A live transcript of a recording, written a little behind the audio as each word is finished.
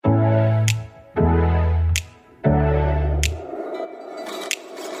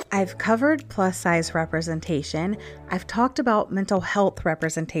I've covered plus size representation. I've talked about mental health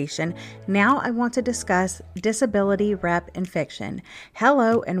representation. Now I want to discuss disability rep in fiction.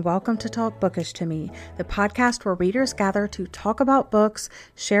 Hello and welcome to Talk Bookish to Me, the podcast where readers gather to talk about books,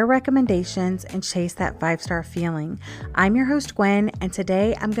 share recommendations, and chase that 5-star feeling. I'm your host Gwen, and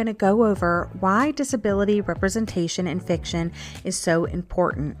today I'm going to go over why disability representation in fiction is so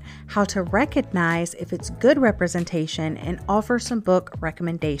important, how to recognize if it's good representation, and offer some book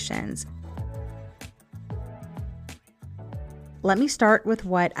recommendations. Let me start with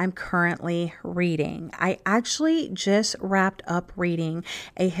what I'm currently reading. I actually just wrapped up reading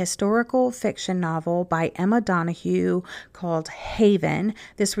a historical fiction novel by Emma Donoghue called Haven.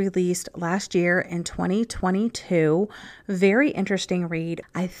 This released last year in 2022. Very interesting read.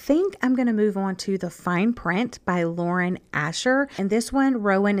 I think I'm going to move on to The Fine Print by Lauren Asher. In this one,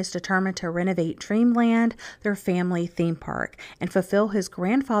 Rowan is determined to renovate Dreamland, their family theme park, and fulfill his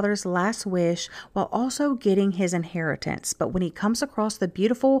grandfather's last wish while also getting his inheritance. But when he comes across the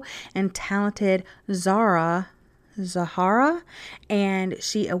beautiful and talented Zahara, and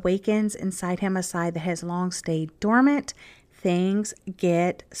she awakens inside him a side that has long stayed dormant, things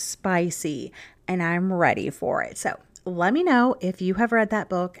get spicy, and I'm ready for it. So let me know if you have read that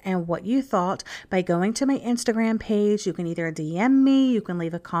book and what you thought by going to my Instagram page. You can either DM me, you can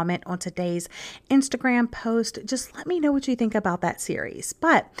leave a comment on today's Instagram post. Just let me know what you think about that series.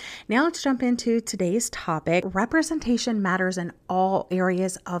 But now let's jump into today's topic. Representation matters in all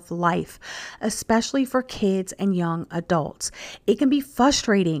areas of life, especially for kids and young adults. It can be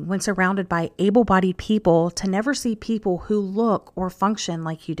frustrating when surrounded by able-bodied people to never see people who look or function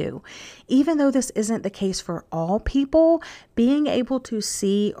like you do. Even though this isn't the case for all people, being able to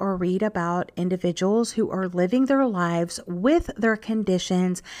see or read about individuals who are living their lives with their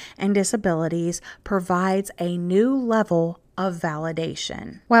conditions and disabilities provides a new level of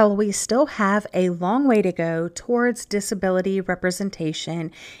validation. While we still have a long way to go towards disability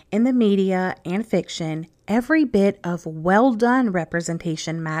representation in the media and fiction, every bit of well-done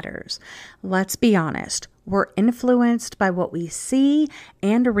representation matters. Let's be honest. We're influenced by what we see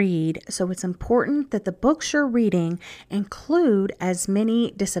and read, so it's important that the books you're reading include as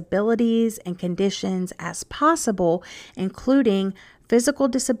many disabilities and conditions as possible, including physical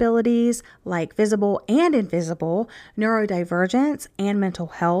disabilities like visible and invisible, neurodivergence and mental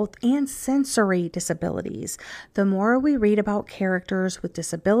health, and sensory disabilities. The more we read about characters with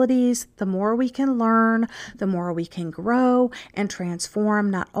disabilities, the more we can learn, the more we can grow and transform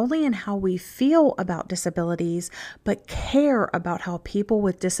not only in how we feel about disabilities, but care about how people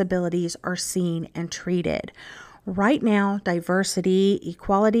with disabilities are seen and treated. Right now, diversity,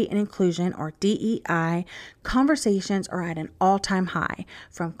 equality, and inclusion, or DEI, conversations are at an all-time high.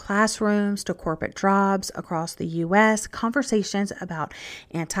 From classrooms to corporate jobs across the U.S., conversations about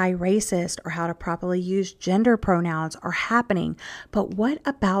anti-racist or how to properly use gender pronouns are happening. But what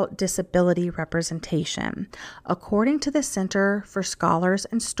about disability representation? According to the Center for Scholars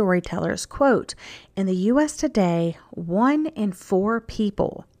and Storytellers, quote, in the U.S. today, 1 in 4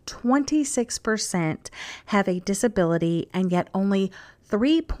 people, 26%, have a disability, and yet only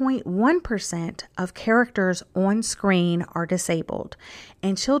 3.1% of characters on screen are disabled.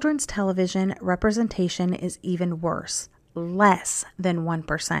 In children's television, representation is even worse, less than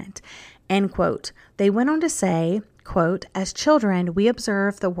 1%. End quote. They went on to say, quote, as children, we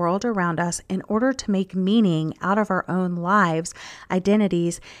observe the world around us in order to make meaning out of our own lives,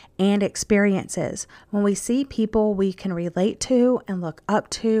 identities, and experiences. When we see people we can relate to and look up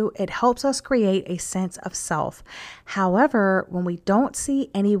to, it helps us create a sense of self. However, when we don't see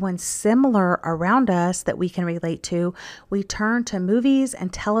anyone similar around us that we can relate to, we turn to movies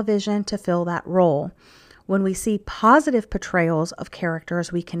and television to fill that role. When we see positive portrayals of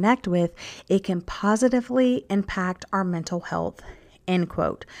characters we connect with, it can positively impact our mental health. End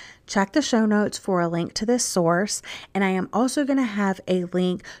quote. Check the show notes for a link to this source, and I am also going to have a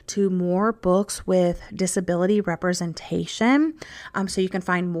link to more books with disability representation, so you can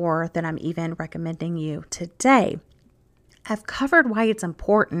find more than I'm even recommending you today. I've covered why it's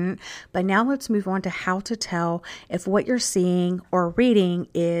important, but now let's move on to how to tell if what you're seeing or reading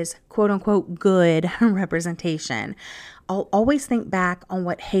is quote unquote good representation. I'll always think back on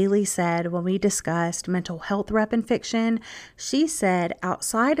what Haley said when we discussed mental health rep in fiction. She said,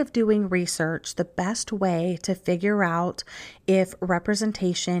 outside of doing research, the best way to figure out if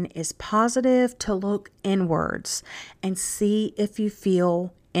representation is positive to look inwards and see if you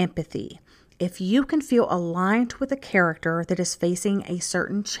feel empathy. If you can feel aligned with a character that is facing a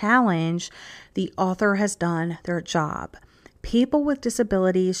certain challenge, the author has done their job. People with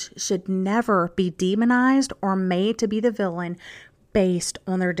disabilities should never be demonized or made to be the villain based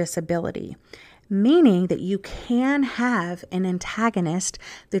on their disability, meaning that you can have an antagonist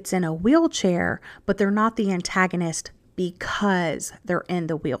that's in a wheelchair, but they're not the antagonist because they're in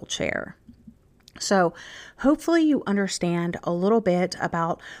the wheelchair. So hopefully you understand a little bit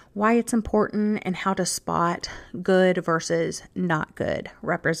about why it's important and how to spot good versus not good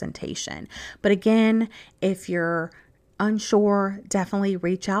representation. But again, if you're unsure, definitely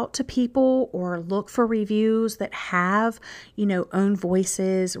reach out to people or look for reviews that have, own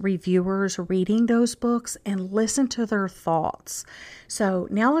voices, reviewers reading those books, and listen to their thoughts. So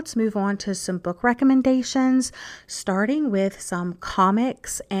now let's move on to some book recommendations, starting with some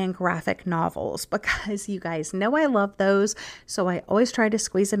comics and graphic novels, because you guys know I love those. So I always try to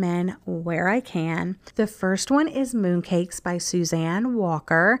squeeze them in where I can. The first one is Mooncakes by Suzanne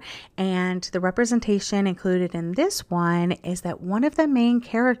Walker. And the representation included in this one is that one of the main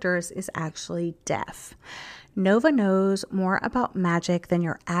characters is actually deaf. Nova knows more about magic than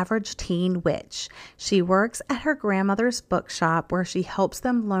your average teen witch. She works at her grandmother's bookshop where she helps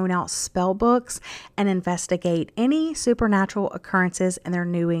them loan out spell books and investigate any supernatural occurrences in their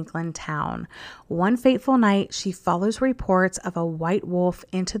New England town. One fateful night, she follows reports of a white wolf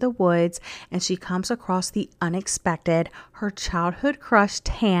into the woods, and she comes across the unexpected, her childhood crush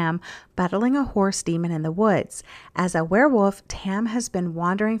Tam battling a horse demon in the woods. As a werewolf, Tam has been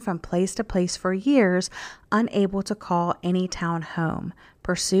wandering from place to place for years, unable to call any town home.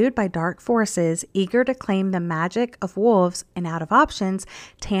 Pursued by dark forces, eager to claim the magic of wolves and out of options,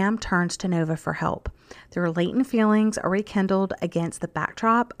 Tam turns to Nova for help. Their latent feelings are rekindled against the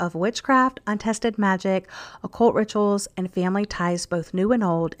backdrop of witchcraft, untested magic, occult rituals, and family ties both new and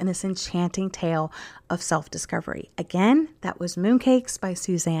old in this enchanting tale of self-discovery. Again, that was Mooncakes by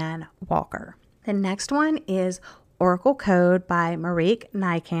Suzanne Walker. The next one is Oracle Code by Marieke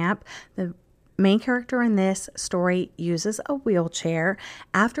Nijkamp. The main character in this story uses a wheelchair.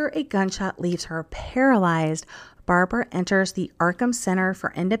 After a gunshot leaves her paralyzed, Barbara enters the Arkham Center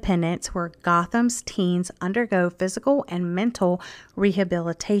for Independence, where Gotham's teens undergo physical and mental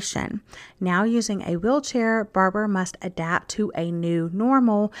rehabilitation. Now using a wheelchair, Barbara must adapt to a new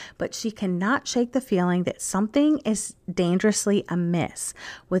normal, but she cannot shake the feeling that something is dangerously amiss.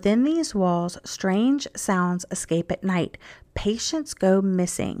 Within these walls, strange sounds escape at night. Patients go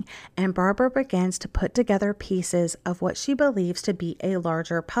missing, and Barbara begins to put together pieces of what she believes to be a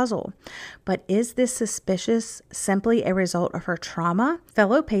larger puzzle. But is this suspicious simply a result of her trauma?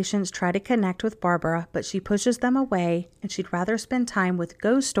 Fellow patients try to connect with Barbara, but she pushes them away, and she'd rather spend time with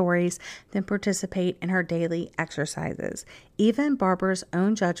ghost stories than participate in her daily exercises. Even Barbara's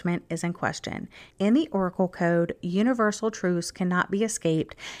own judgment is in question. In the Oracle Code, universal truths cannot be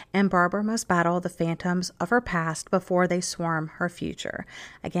escaped, and Barbara must battle the phantoms of her past before they swarm her future.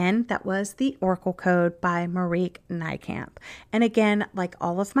 Again, that was the Oracle Code by Marieke Nijkamp. And again, like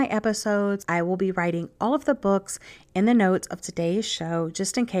all of my episodes, I will be writing all of the books in the notes of today's show,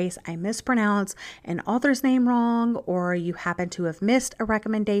 just in case I mispronounce an author's name wrong, or you happen to have missed a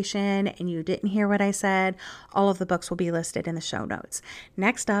recommendation and you didn't hear what I said. All of the books will be listed in the show notes.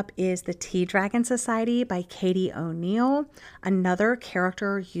 Next up is The Tea Dragon Society by Katie O'Neill, another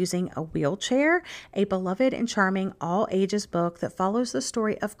character using a wheelchair, a beloved and charming all ages book that follows the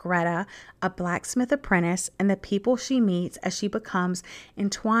story of Greta, a blacksmith apprentice, and the people she meets as she becomes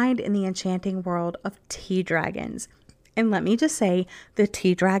entwined in the enchanting world of tea dragons. And let me just say, the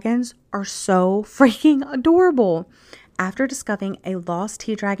tea dragons are so freaking adorable. After discovering a lost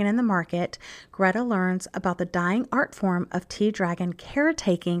tea dragon in the market, Greta learns about the dying art form of tea dragon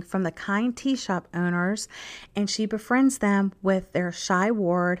caretaking from the kind tea shop owners, and she befriends them with their shy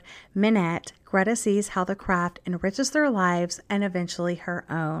ward, Minette. Greta sees how the craft enriches their lives and eventually her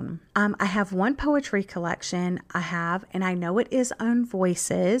own. I have one poetry collection and I know it is on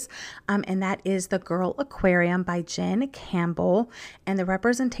Voices, and that is The Girl Aquarium by Jen Campbell. And the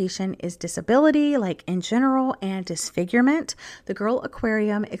representation is disability, like in general, and disfigurement. The Girl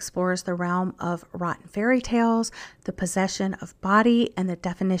Aquarium explores the realm of rotten fairy tales, the possession of body, and the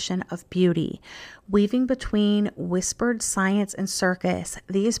definition of beauty. Weaving between whispered science and circus,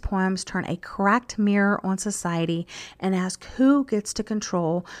 these poems turn a cracked mirror on society and ask who gets to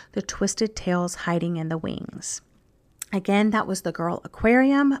control the twisted tales hiding in the wings. Again, that was The Girl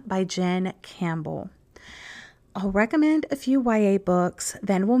Aquarium by Jen Campbell. I'll recommend a few YA books,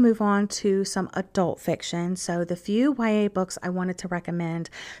 then we'll move on to some adult fiction. So the few YA books I wanted to recommend,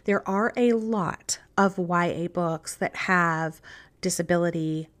 there are a lot of YA books that have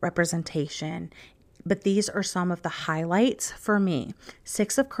disability representation. but these are some of the highlights for me.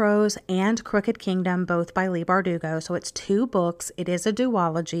 Six of Crows and Crooked Kingdom, both by Leigh Bardugo. So it's 2 books. It is a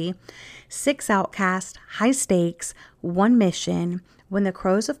duology. Six Outcasts, High Stakes, One Mission, When the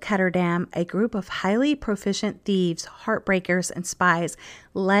Crows of Ketterdam, a group of highly proficient thieves, heartbreakers, and spies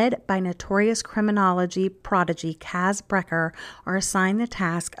led by notorious criminology prodigy Kaz Brekker are assigned the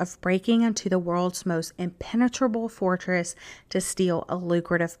task of breaking into the world's most impenetrable fortress to steal a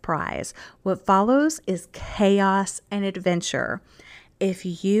lucrative prize. What follows is chaos and adventure.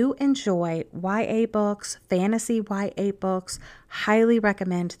 If you enjoy YA books, fantasy YA books, highly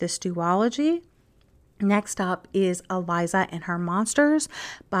recommend this duology. Next up is Eliza and Her Monsters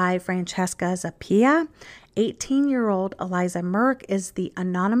by Francesca Zappia. 18-year-old Eliza Merck is the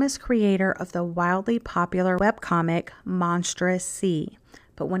anonymous creator of the wildly popular webcomic Monstrous Sea.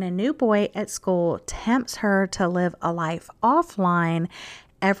 But when a new boy at school tempts her to live a life offline,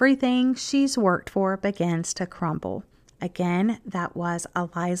 everything she's worked for begins to crumble. Again, that was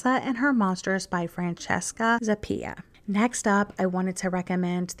Eliza and Her Monsters by Francesca Zappia. Next up, I wanted to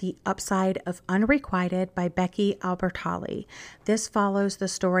recommend The Upside of Unrequited by Becky Albertalli. This follows the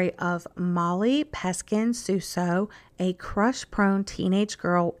story of Molly Peskin Suso, a crush-prone teenage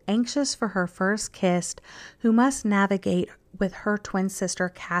girl anxious for her first kiss, who must navigate with her twin sister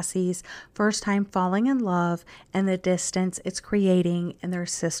Cassie's first time falling in love and the distance it's creating in their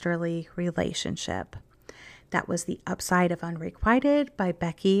sisterly relationship. That was The Upside of Unrequited by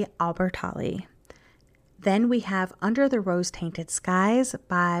Becky Albertalli. Then we have Under the Rose-Tainted Skies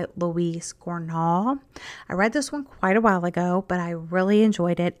by Louise Gournall. I read this one quite a while ago, but I really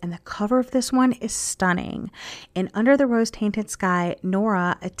enjoyed it, and the cover of this one is stunning. In Under the Rose-Tainted Sky,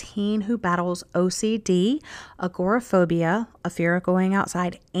 Nora, a teen who battles OCD, agoraphobia, a fear of going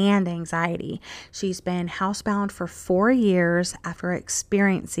outside, and anxiety. She's been housebound for 4 years after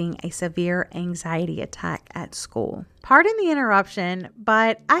experiencing a severe anxiety attack at school. Pardon the interruption,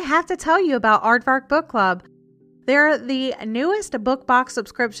 but I have to tell you about Aardvark Book Club. They're the newest book box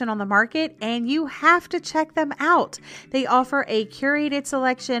subscription on the market, and you have to check them out. They offer a curated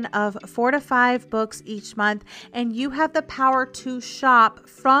selection of 4 to 5 books each month, and you have the power to shop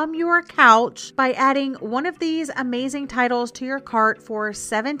from your couch by adding one of these amazing titles to your cart for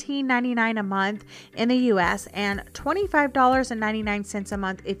 $17.99 a month in the US and $25.99 a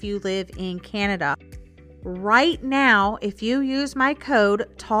month if you live in Canada. Right now, if you use my code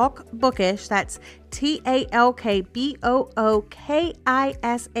TALKBOOKISH, that's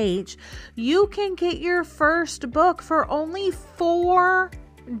TALKBOOKISH, you can get your first book for only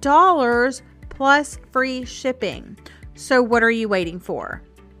 $4 plus free shipping. So what are you waiting for?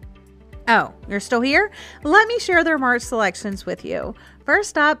 Oh, you're still here? Let me share their March selections with you.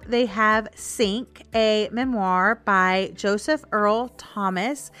 First up, they have Sink, a memoir by Joseph Earl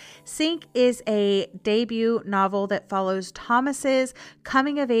Thomas. Sink is a debut novel that follows Thomas's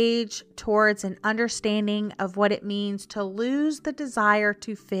coming of age towards an understanding of what it means to lose the desire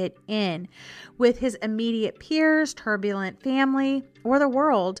to fit in with his immediate peers, turbulent family, or the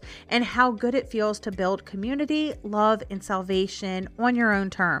world, and how good it feels to build community, love, and salvation on your own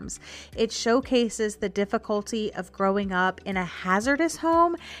terms. It showcases the difficulty of growing up in a hazardous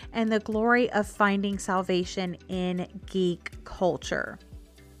home and the glory of finding salvation in geek culture.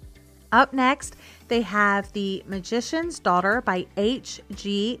 Up next, they have The Magician's Daughter by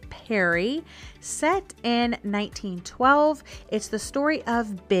H.G. Perry. Set in 1912, it's the story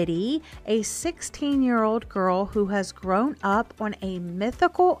of Biddy, a 16-year-old girl who has grown up on a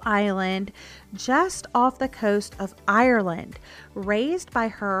mythical island just off the coast of Ireland. Raised by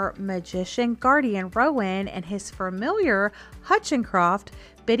her magician guardian Rowan and his familiar Hutchincroft,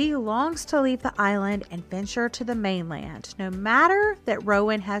 Biddy longs to leave the island and venture to the mainland, no matter that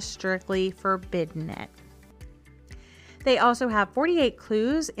Rowan has strictly forbidden it. They also have 48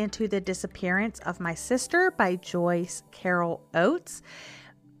 Clues into the Disappearance of My Sister by Joyce Carol Oates.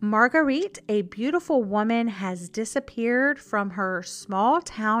 Marguerite, a beautiful woman, has disappeared from her small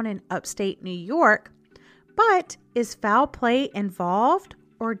town in upstate New York, but is foul play involved,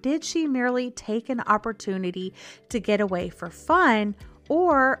 or did she merely take an opportunity to get away for fun,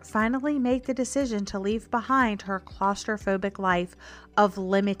 or finally make the decision to leave behind her claustrophobic life of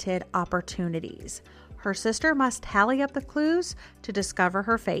limited opportunities? Her sister must tally up the clues to discover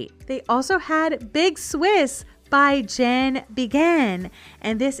her fate. They also had Big Swiss by Jen Begin,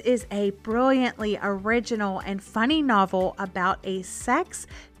 and this is a brilliantly original and funny novel about a sex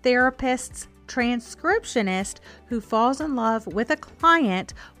therapist's transcriptionist who falls in love with a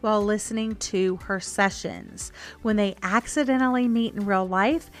client while listening to her sessions. When they accidentally meet in real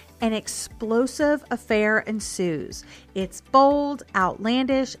life, an explosive affair ensues. It's bold,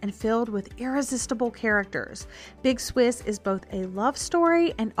 outlandish, and filled with irresistible characters. Big Swiss is both a love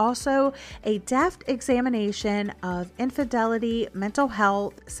story and also a deft examination of infidelity, mental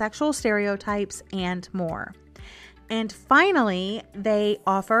health, sexual stereotypes, and more. And finally, they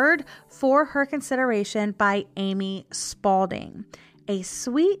offered For Her Consideration by Amy Spalding, a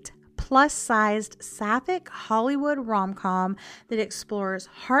sweet, plus-sized sapphic Hollywood rom-com that explores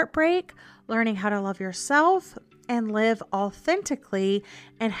heartbreak, learning how to love yourself and live authentically,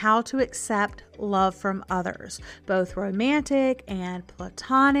 and how to accept love from others, both romantic and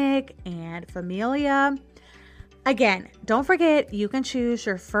platonic and familia. Again, don't forget you can choose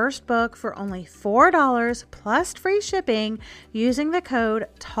your first book for only $4 plus free shipping using the code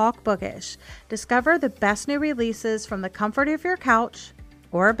TALKBOOKISH. Discover the best new releases from the comfort of your couch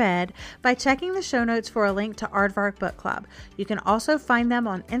or bed by checking the show notes for a link to Aardvark Book Club. You can also find them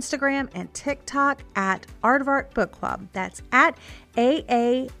on Instagram and TikTok at Aardvark Book Club. That's at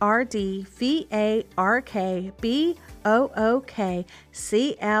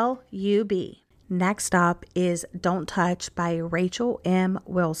AARDVARKBOOKCLUB. Next up is Don't Touch by Rachel M.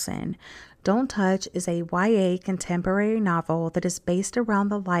 Wilson. Don't Touch is a YA contemporary novel that is based around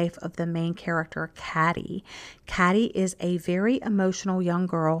the life of the main character, Caddy. Caddy is a very emotional young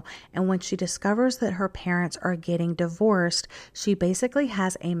girl, and when she discovers that her parents are getting divorced, she basically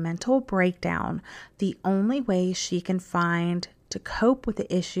has a mental breakdown. The only way she can find to cope with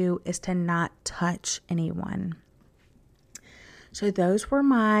the issue is to not touch anyone. So those were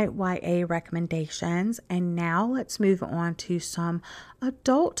my YA recommendations, and now let's move on to some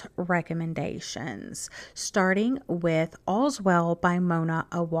adult recommendations, starting with All's Well by Mona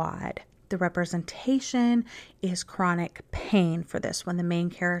Awad. The representation is chronic pain for this one. The main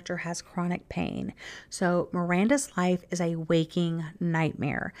character has chronic pain. So Miranda's life is a waking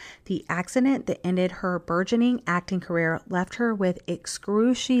nightmare. The accident that ended her burgeoning acting career left her with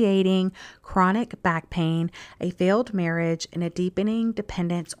excruciating chronic back pain, a failed marriage, and a deepening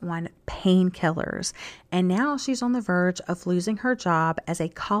dependence on painkillers. And now she's on the verge of losing her job as a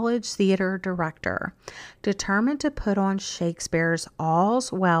college theater director. Determined to put on Shakespeare's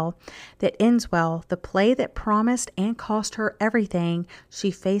All's Well that Ends Well, the play that promised and cost her everything,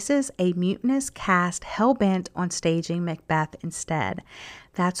 she faces a mutinous cast hell-bent on staging Macbeth instead.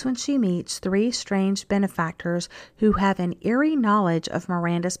 That's when she meets three strange benefactors who have an eerie knowledge of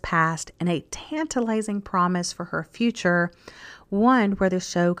Miranda's past and a tantalizing promise for her future, one where the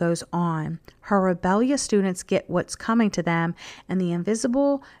show goes on. Her rebellious students get what's coming to them, and the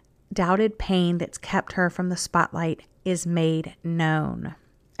invisible, doubted pain that's kept her from the spotlight is made known.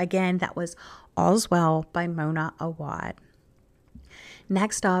 Again, that was All's Well by Mona Awad.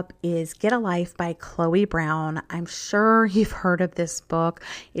 Next up is Get a Life by Chloe Brown. I'm sure you've heard of this book.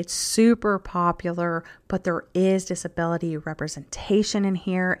 It's super popular, but there is disability representation in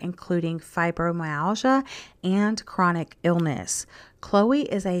here, including fibromyalgia and chronic illness.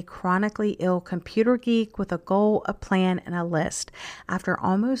 Chloe is a chronically ill computer geek with a goal, a plan, and a list. After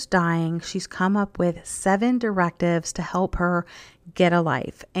almost dying, she's come up with 7 directives to help her get a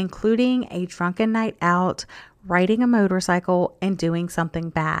life, including a drunken night out, riding a motorcycle, and doing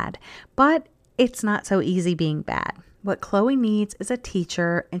something bad. But it's not so easy being bad. What Chloe needs is a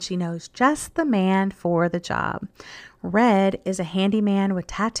teacher, and she knows just the man for the job. Red is a handyman with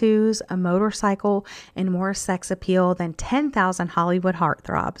tattoos, a motorcycle, and more sex appeal than 10,000 Hollywood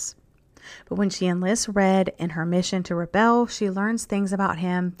heartthrobs. But when she enlists Red in her mission to rebel, she learns things about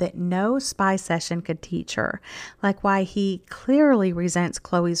him that no spy session could teach her, like why he clearly resents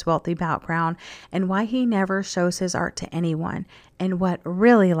Chloe's wealthy background and why he never shows his art to anyone, and what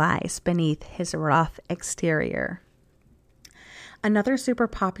really lies beneath his rough exterior. Another super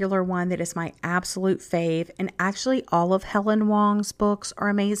popular one that is my absolute fave, and actually all of Helen Wong's books are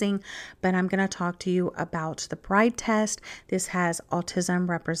amazing, but I'm going to talk to you about The Bride Test. This has autism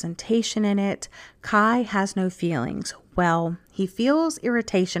representation in it. Kai has no feelings. Well, he feels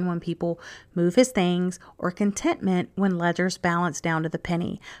irritation when people move his things or contentment when ledgers balance down to the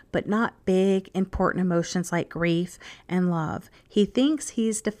penny, but not big, important emotions like grief and love. He thinks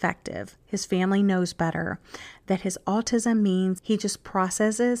he's defective. His family knows better, that his autism means he just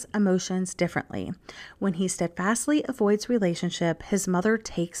processes emotions differently. When he steadfastly avoids relationship, his mother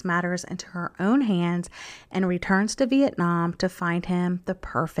takes matters into her own hands and returns to Vietnam to find him the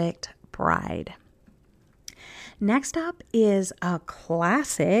perfect bride. Next up is a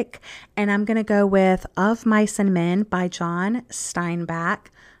classic, and I'm going to go with Of Mice and Men by John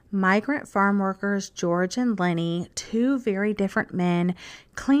Steinbeck. Migrant farm workers George and Lenny, two very different men,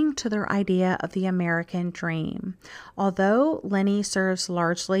 cling to their idea of the American dream. Although Lenny serves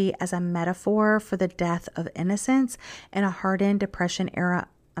largely as a metaphor for the death of innocence in a hardened Depression-era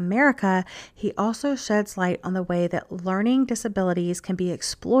America, he also sheds light on the way that learning disabilities can be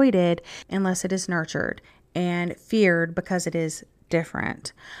exploited unless it is nurtured and feared because it is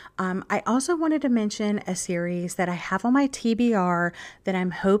different. I also wanted to mention a series that I have on my TBR that I'm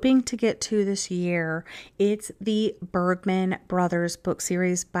hoping to get to this year. It's the Bergman Brothers book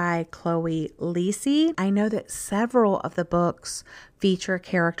series by Chloe Lisi. I know that several of the books feature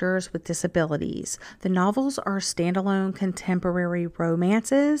characters with disabilities. The novels are standalone contemporary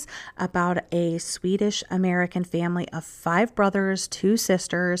romances about a Swedish-American family of 5 brothers, 2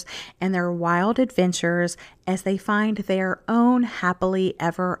 sisters, and their wild adventures as they find their own happily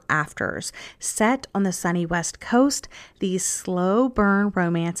ever afters. Set on the sunny West Coast, these slow burn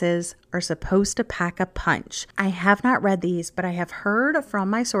romances are supposed to pack a punch. I have not read these, but I have heard from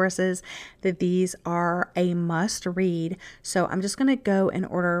my sources that these are a must read. So I'm just going to go in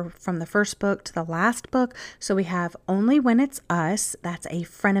order from the first book to the last book. So we have Only When It's Us. That's a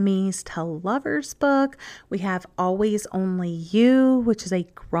frenemies to lovers book. We have Always Only You, which is a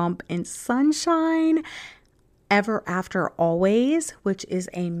grump and sunshine. Ever After Always, which is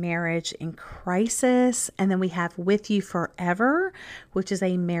a marriage in crisis. And then we have With You Forever, which is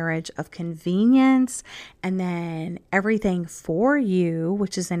a marriage of convenience. And then Everything for You,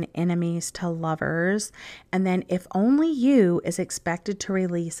 which is an enemies to lovers. And then If Only You is expected to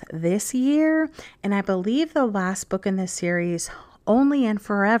release this year. And I believe the last book in this series, Only and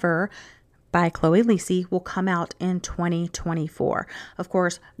Forever, by Chloe Lisi, will come out in 2024. Of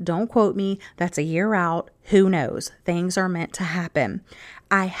course, don't quote me. That's a year out. Who knows? Things are meant to happen.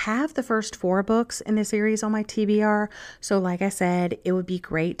 I have the first 4 books in the series on my TBR. So like I said, it would be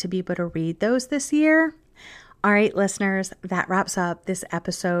great to be able to read those this year. All right, listeners, that wraps up this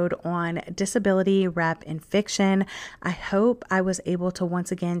episode on disability rep in fiction. I hope I was able to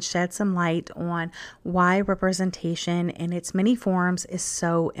once again shed some light on why representation in its many forms is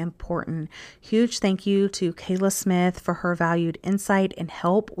so important. Huge thank you to Kayla Smith for her valued insight and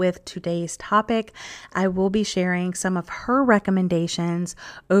help with today's topic. I will be sharing some of her recommendations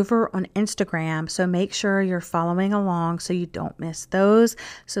over on Instagram, so make sure you're following along so you don't miss those.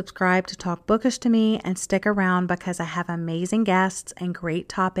 Subscribe to Talk Bookish to me and stick around because I have amazing guests and great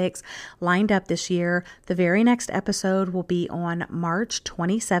topics lined up this year. The very next episode will be on March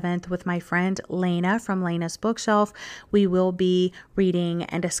 27th with my friend Lena from Lena's Bookshelf. We will be reading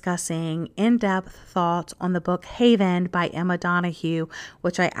and discussing in-depth thoughts on the book Haven by Emma Donoghue,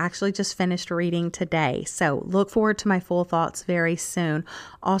 which I actually just finished reading today. So look forward to my full thoughts very soon.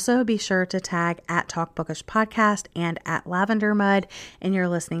 Also, be sure to tag at Talk Bookish Podcast and at Lavender Mud in your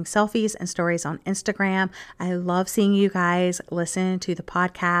listening selfies and stories on Instagram. I love seeing you guys listen to the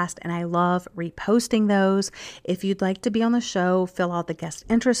podcast and I love reposting those. If you'd like to be on the show, fill out the guest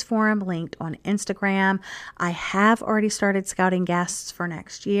interest form linked on Instagram. I have already started scouting guests for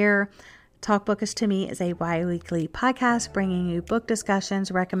next year. Talk Bookish to Me is a bi-weekly podcast bringing you book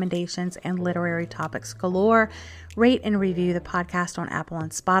discussions, recommendations, and literary topics galore. Rate and review the podcast on Apple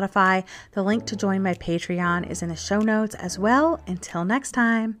and Spotify. The link to join my Patreon is in the show notes as well. Until next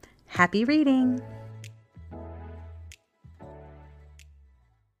time, happy reading!